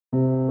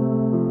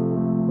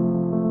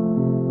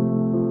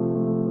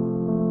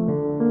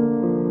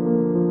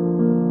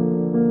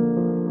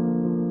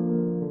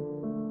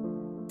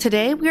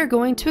Today we are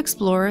going to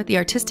explore the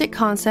artistic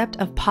concept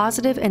of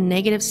positive and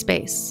negative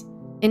space.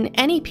 In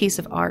any piece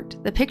of art,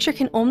 the picture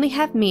can only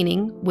have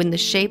meaning when the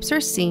shapes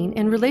are seen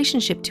in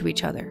relationship to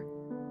each other.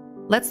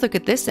 Let's look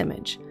at this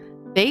image,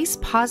 Vase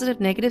Positive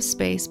Negative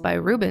Space by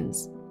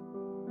Rubens.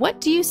 What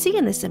do you see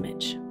in this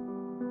image?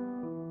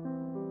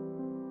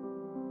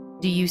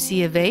 Do you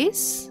see a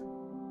vase?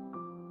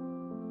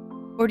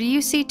 Or do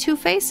you see two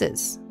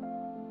faces?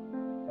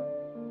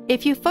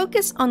 If you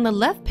focus on the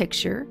left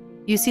picture,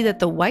 you see that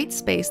the white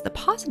space, the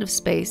positive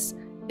space,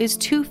 is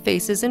two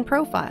faces in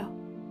profile.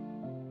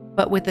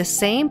 But with the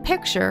same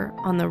picture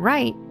on the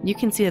right, you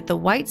can see that the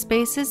white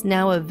space is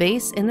now a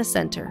vase in the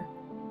center.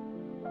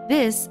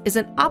 This is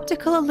an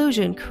optical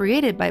illusion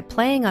created by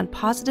playing on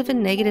positive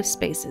and negative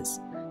spaces.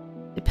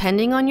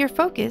 Depending on your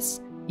focus,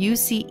 you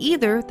see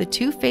either the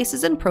two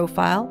faces in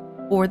profile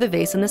or the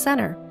vase in the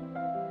center.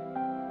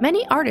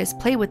 Many artists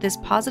play with this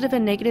positive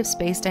and negative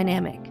space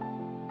dynamic.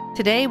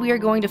 Today we are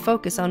going to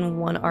focus on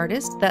one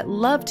artist that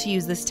loved to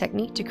use this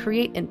technique to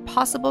create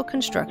impossible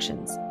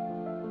constructions,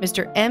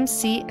 Mr.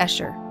 M.C.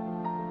 Escher.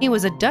 He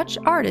was a Dutch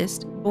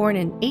artist born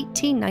in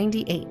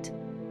 1898.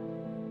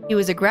 He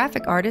was a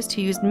graphic artist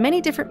who used many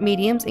different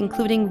mediums,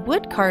 including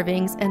wood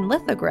carvings and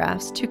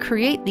lithographs, to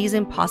create these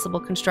impossible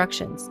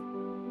constructions.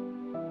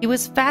 He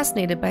was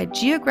fascinated by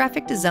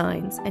geographic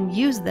designs and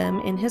used them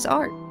in his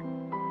art.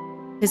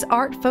 His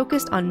art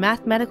focused on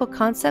mathematical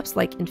concepts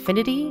like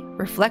infinity,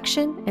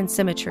 reflection, and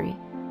symmetry.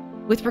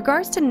 With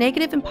regards to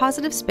negative and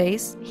positive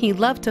space, he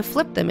loved to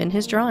flip them in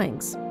his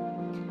drawings.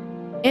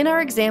 In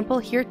our example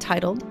here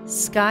titled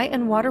Sky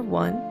and Water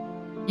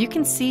 1, you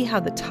can see how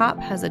the top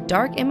has a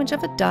dark image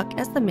of a duck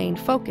as the main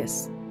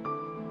focus.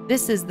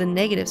 This is the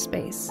negative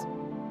space.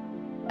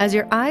 As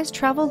your eyes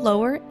travel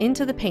lower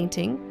into the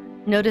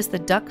painting, notice the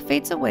duck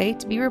fades away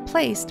to be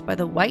replaced by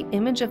the white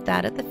image of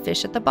that at the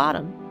fish at the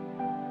bottom.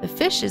 The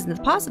fish is in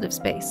the positive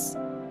space.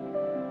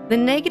 The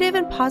negative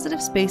and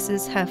positive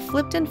spaces have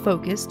flipped in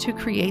focus to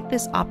create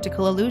this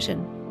optical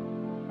illusion.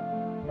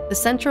 The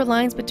central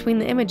lines between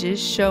the images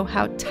show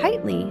how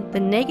tightly the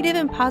negative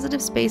and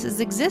positive spaces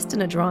exist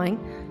in a drawing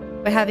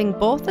by having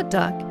both the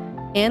duck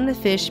and the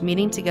fish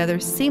meeting together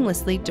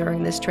seamlessly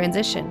during this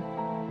transition.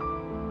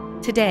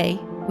 Today,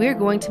 we are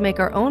going to make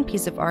our own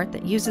piece of art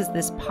that uses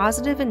this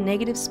positive and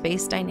negative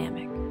space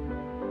dynamic.